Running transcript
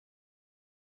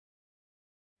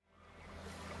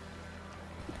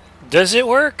Does it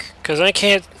work? Because I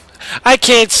can't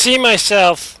see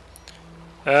myself.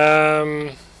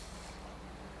 I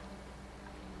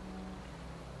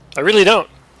really don't.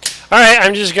 Alright,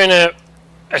 I'm just gonna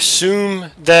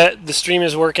assume that the stream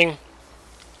is working.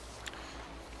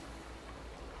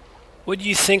 What do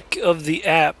you think of the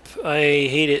app? I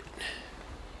hate it.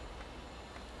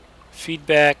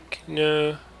 Feedback,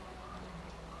 no.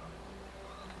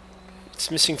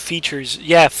 It's missing features.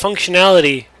 Yeah,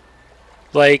 functionality.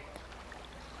 Like,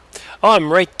 oh,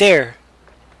 I'm right there.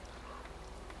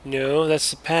 No,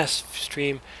 that's the past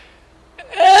stream.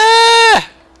 Ah!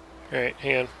 Alright,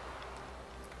 hang on.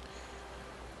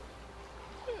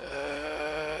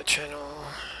 Channel.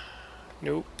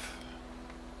 Nope.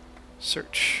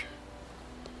 Search.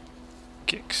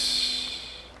 Gigs.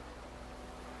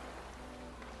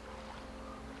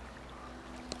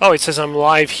 Oh, it says I'm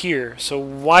live here. So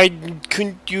why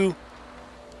couldn't you...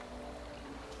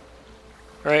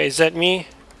 Alright, is that me?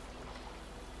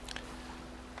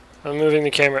 I'm moving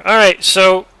the camera. Alright,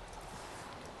 so...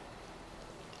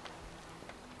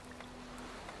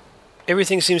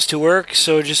 everything seems to work,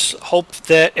 so just hope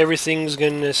that everything's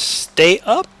gonna stay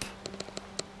up.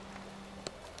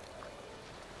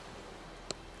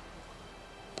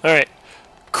 Alright,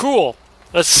 cool.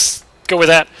 Let's go with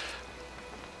that.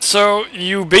 So,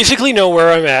 you basically know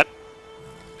where I'm at.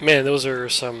 Man, those are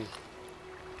some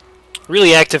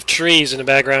really active trees in the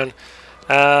background.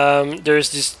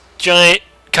 There's this giant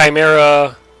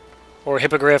chimera, or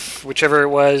hippogriff, whichever it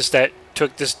was, that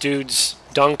took this dude's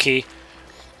donkey.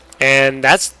 And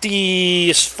that's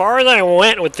as far as I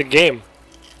went with the game.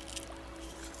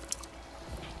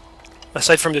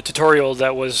 Aside from the tutorial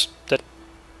that was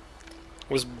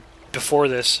before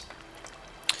this.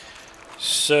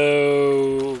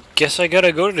 So guess I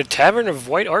gotta go to the Tavern of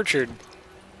White Orchard.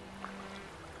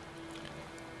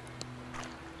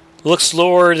 Looks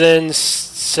slower than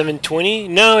 720.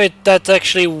 No, that's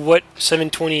actually what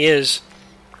 720 is,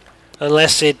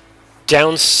 unless it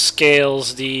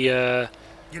downscales the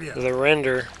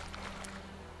render.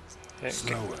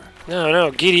 Slower.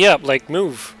 No, giddy up, like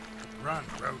move. Run,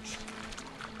 Roach.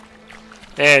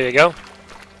 There you go.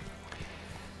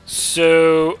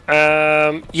 So,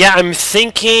 yeah, I'm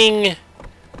thinking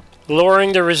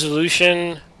lowering the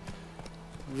resolution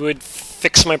would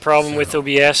fix my problem with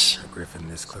OBS. A griffin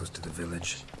this close to the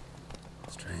village.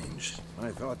 Strange.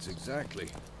 My thoughts exactly.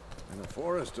 In the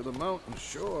forest or the mountain,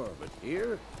 sure, but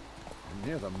here?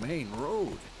 Near the main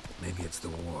road. Maybe it's the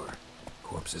war.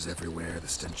 Corpses everywhere, the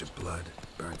stench of blood,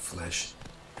 burnt flesh.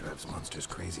 Drives monsters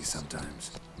crazy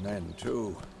sometimes. Men,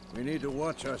 too. We need to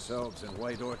watch ourselves in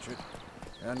White Orchard.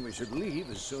 And we should leave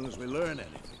as soon as we learn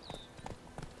anything.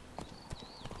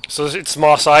 So it's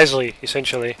Moss Eisley,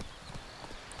 essentially.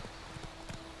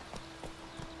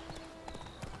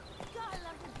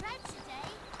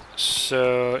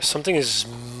 So something is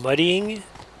muddying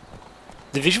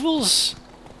the visuals?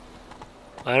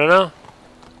 I don't know.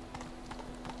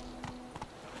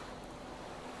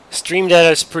 Stream data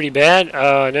is pretty bad.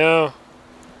 Oh no.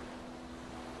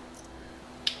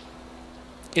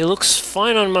 It looks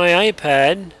fine on my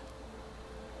iPad.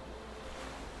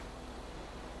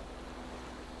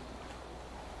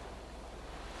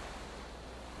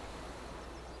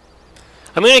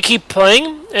 I'm gonna keep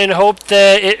playing and hope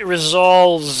that it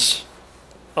resolves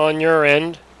on your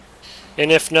end.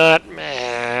 And if not,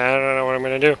 I don't know what I'm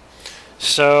gonna do.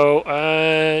 So,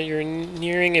 you're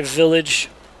nearing a village.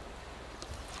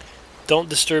 Don't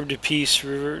disturb the peace.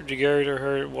 River, the guard or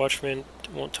her watchman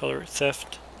won't tolerate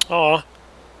theft. Aw.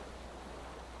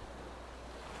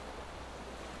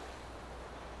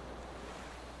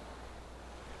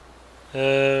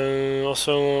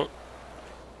 Also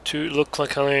to look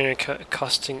like I'm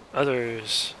accosting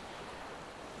others.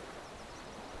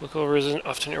 Local residents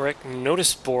often erect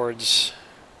notice boards.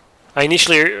 I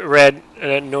initially read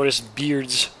notice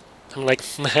beards. I'm like,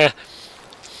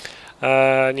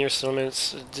 near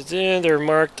settlements. They're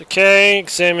marked. Okay,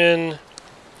 examine.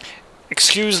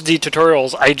 Excuse the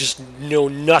tutorials. I just know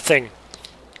nothing.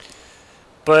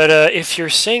 But if you're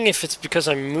saying if it's because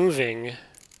I'm moving,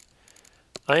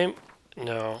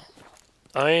 no.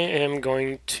 I am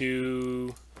going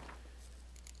to...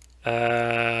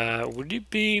 would it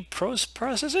be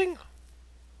processing?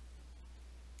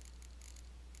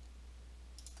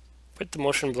 Put the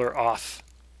motion blur off.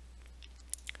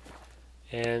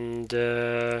 And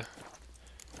that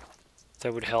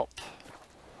would help.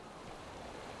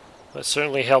 That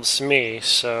certainly helps me,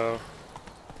 so...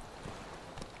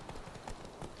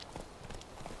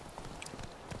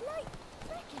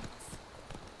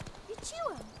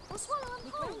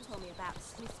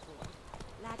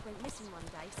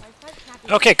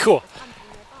 Okay, cool.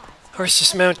 Horse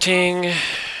dismounting.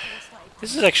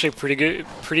 This is actually a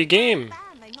pretty game.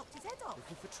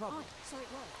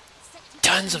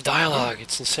 Tons of dialogue.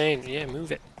 It's insane. Yeah,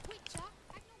 move it.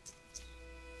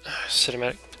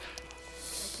 Cinematic.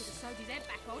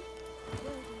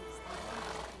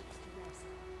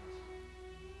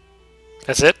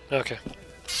 That's it? Okay.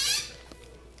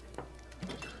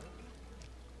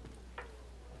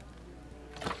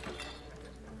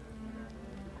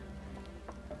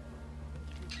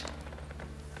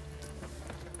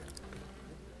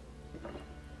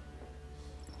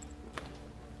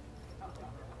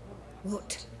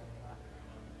 What?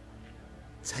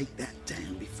 Take that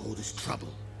down before there's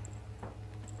trouble.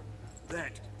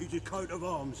 That is a coat of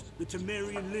arms, the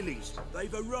Temerian lilies.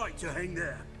 They've a right to hang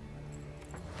there.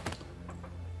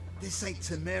 This ain't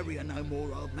Temeria no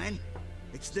more, old man.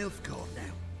 It's Nilfgaard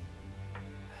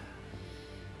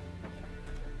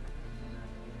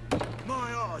now.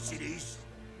 My arse it is.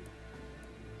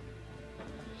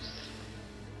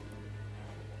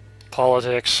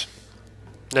 Politics.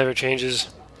 Never changes.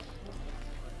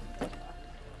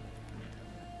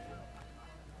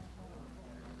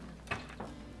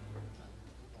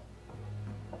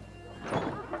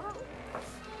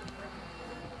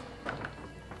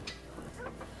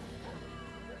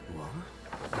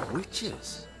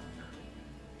 Witches?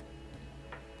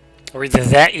 Are we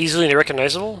that easily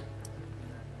recognizable?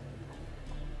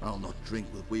 I'll not drink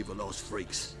with Weaverlaw's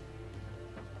freaks.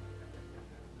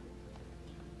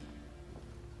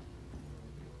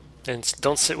 Then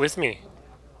don't sit with me.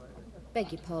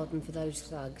 Beg your pardon for those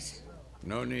thugs.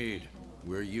 No need.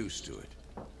 We're used to it.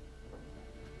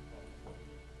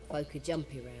 Folk are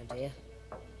jumpy round here.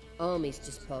 Armies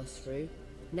just passed through.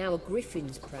 Now a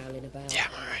griffin's prowling about. Yeah,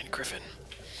 alright, Griffin.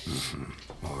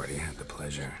 Already had the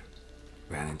pleasure.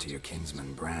 Ran into your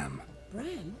kinsman, Bram.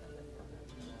 Bram?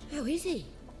 How is he?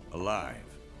 Alive.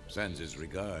 Sends his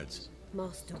regards.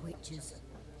 Master Witches.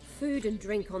 Food and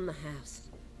drink on the house.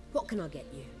 What can I get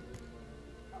you?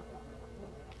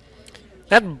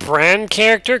 That Bran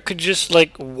character could just,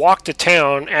 like, walk to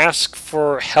town, ask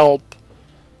for help,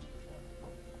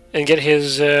 and get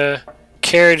his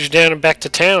carriage down and back to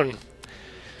town.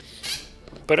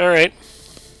 But alright.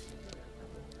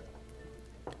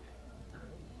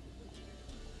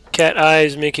 Cat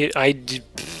eyes make it... I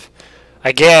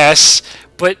guess,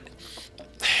 but...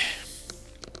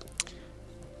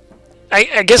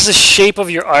 I guess the shape of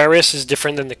your iris is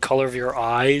different than the color of your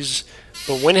eyes.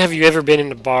 But when have you ever been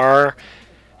in a bar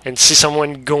and see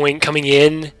someone coming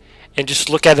in and just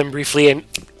look at them briefly and,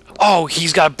 oh,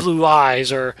 he's got blue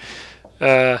eyes or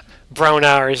brown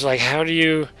eyes? Like, how do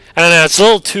you... I don't know, it's a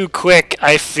little too quick,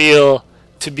 I feel,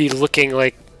 to be looking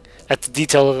like at the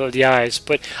detail of the eyes.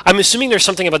 But I'm assuming there's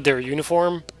something about their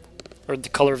uniform or the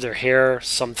color of their hair,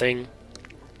 something.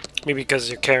 Maybe because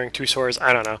they're carrying two swords,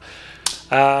 I don't know.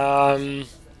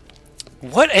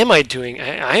 What am I doing?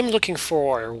 I'm looking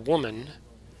for a woman.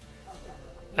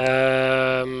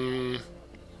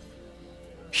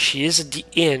 She is at the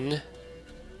inn.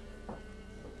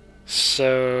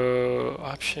 So,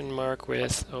 option mark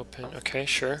with open. Okay,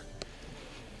 sure.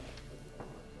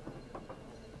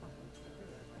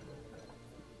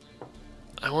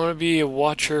 I want to be a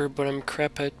watcher, but I'm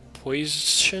crap at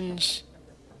poisons.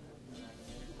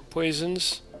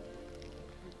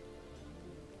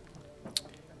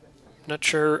 Not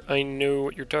sure I know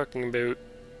what you're talking about.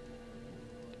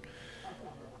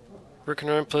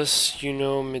 Working plus, you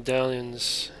know,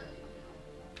 medallions.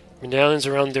 Medallions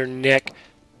around their neck.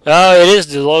 Oh, it is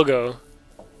the logo.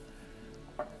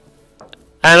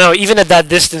 I don't know, even at that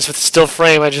distance with still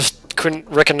frame, I just couldn't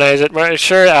recognize it. But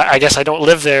sure, I guess I don't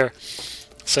live there.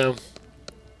 So,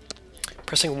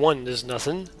 pressing 1 does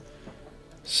nothing.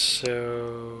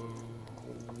 So,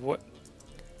 what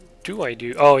do I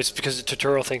do? Oh, it's because the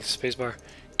tutorial thing, spacebar.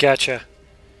 Gotcha.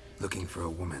 Looking for a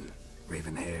woman.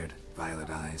 Raven-haired, violet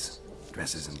eyes,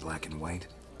 dresses in black and white.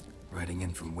 Riding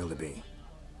in from Willoughby.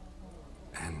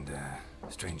 And,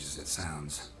 strange as it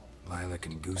sounds, lilac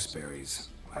and gooseberries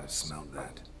might have smelled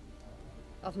that.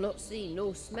 I've not seen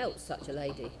nor smelt such a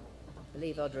lady.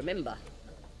 Believe I'd remember.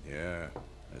 Yeah,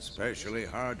 especially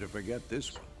hard to forget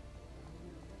this one.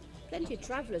 Plenty of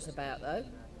travellers about, though.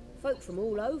 Folk from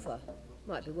all over.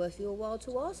 Might be worth your while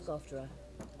to ask after her.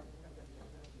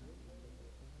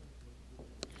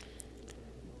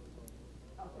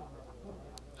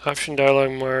 Option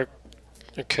dialogue mark.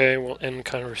 Okay, we'll end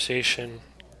conversation.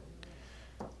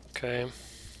 Okay.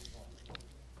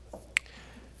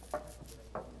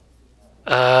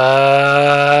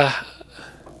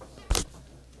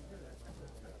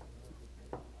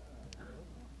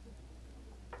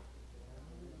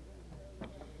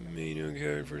 Main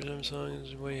card for some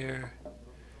songs way here.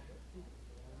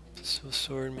 So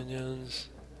sword minions.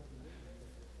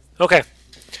 Okay.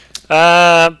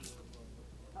 I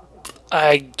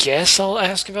guess I'll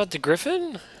ask about the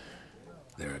griffin?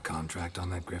 There a contract on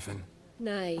that griffin?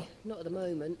 Nay, not at the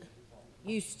moment.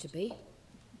 Used to be.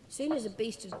 Soon as a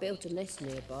beast had built a nest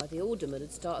nearby, the alderman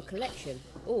would start a collection,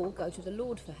 or go to the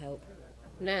Lord for help.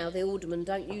 Now the aldermen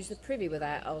don't use the privy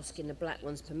without asking the Black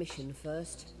One's permission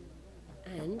first.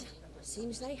 And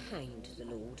seems they hanged the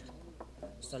Lord.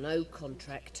 So no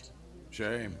contract.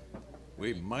 Shame.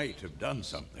 We might have done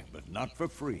something, but not for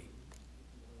free.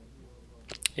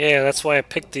 Yeah, that's why I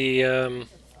picked the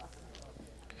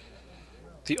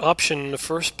option in the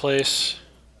first place.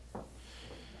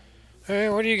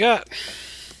 Alright, what do you got?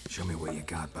 Show me what you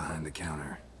got behind the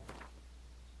counter.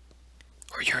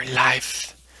 Or your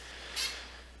life.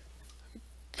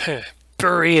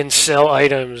 Bury and sell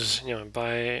items, you know,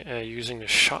 by using the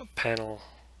shop panel.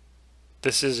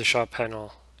 This is a shop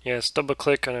panel. Yes, double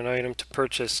click on an item to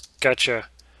purchase. Gotcha.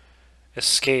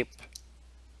 Escape.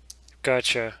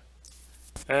 Gotcha.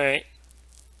 Alright.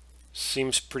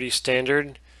 Seems pretty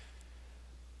standard.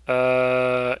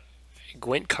 Gwent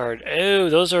card. Oh,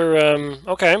 those are,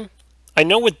 okay. I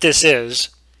know what this is.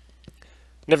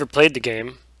 Never played the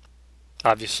game,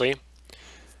 obviously.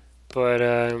 But,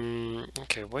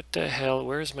 okay, what the hell?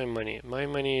 Where's my money? My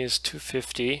money is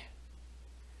 250.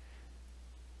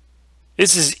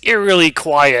 This is eerily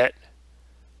quiet.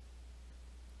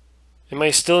 Am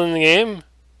I still in the game?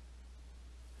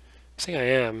 I think I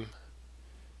am.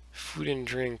 Food and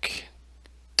drink.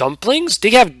 Dumplings?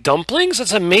 They have dumplings?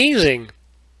 That's amazing.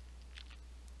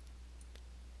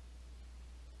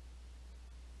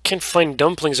 Can't find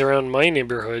dumplings around my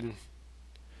neighborhood.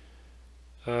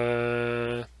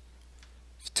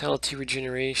 Vitality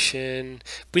regeneration.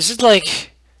 But is it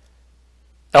like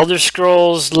Elder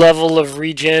Scrolls level of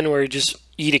regen where you just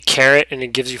eat a carrot and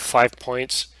it gives you 5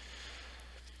 points?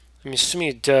 I'm assuming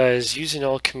it does. Using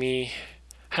alchemy.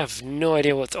 I have no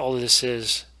idea what all of this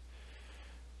is.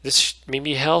 This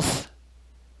maybe health?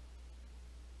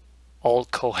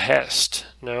 Alcohest.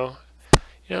 No.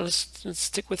 You know, let's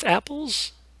stick with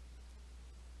apples.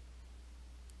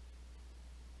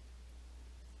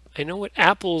 I know what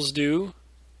apples do.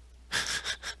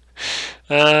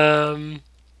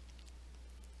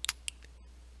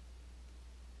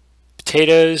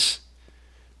 Potatoes,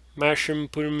 mushroom,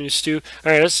 put them in a stew.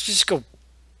 All right, let's just go.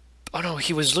 Oh no,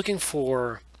 he was looking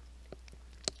for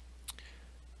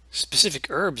specific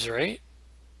herbs, right?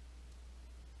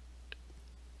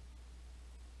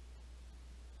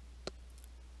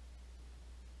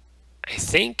 I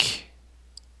think.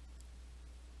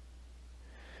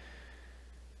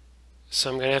 So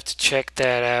I'm gonna have to check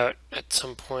that out at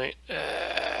some point.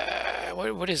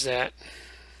 What is that?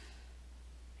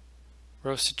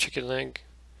 Roasted chicken leg.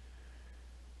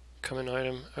 Common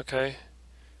item. Okay.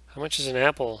 How much is an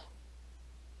apple?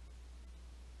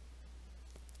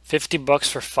 50 bucks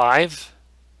for 5?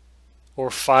 Or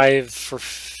 5 for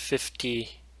 50?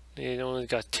 They only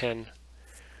got 10.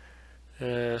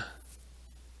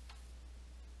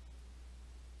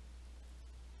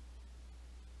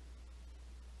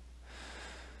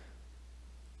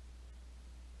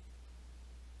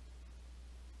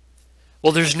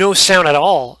 Well, there's no sound at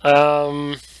all.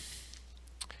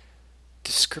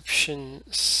 Description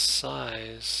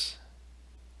size.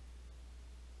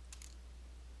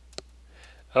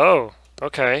 Oh,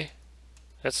 okay.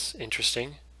 That's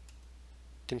interesting.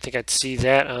 Didn't think I'd see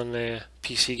that on the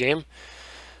PC game.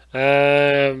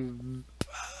 There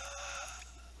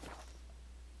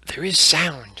is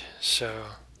sound, so...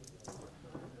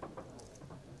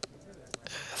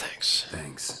 thanks.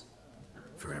 Thanks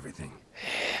for everything.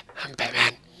 I'm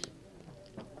Batman.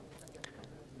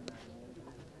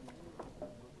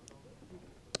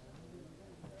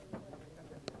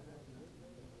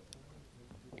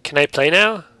 Can I play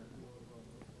now?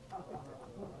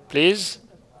 Please?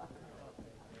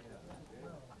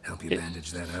 Help you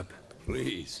bandage that up?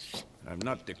 Please. I'm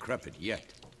not decrepit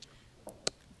yet.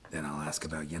 Then I'll ask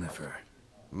about Yennefer.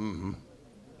 Mm-hmm.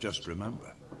 Just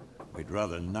remember, we'd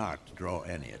rather not draw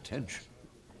any attention.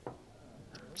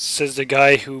 Says the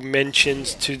guy who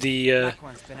mentions to the Black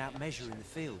One's been out measuring the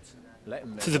fields.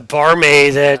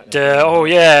 barmaid that oh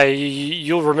yeah,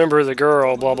 you'll remember the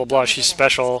girl, blah blah blah, she's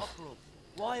special.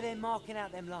 Why are they marking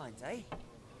out them lines, eh?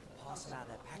 Pass them out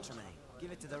their patrimony.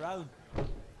 Give it to their own.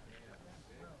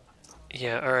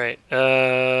 Yeah, alright.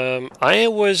 I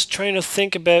was trying to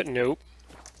think about... Nope.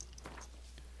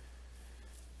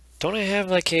 Don't I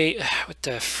have like a... What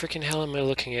the freaking hell am I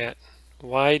looking at?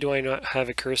 Why do I not have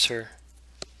a cursor?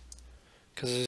 Because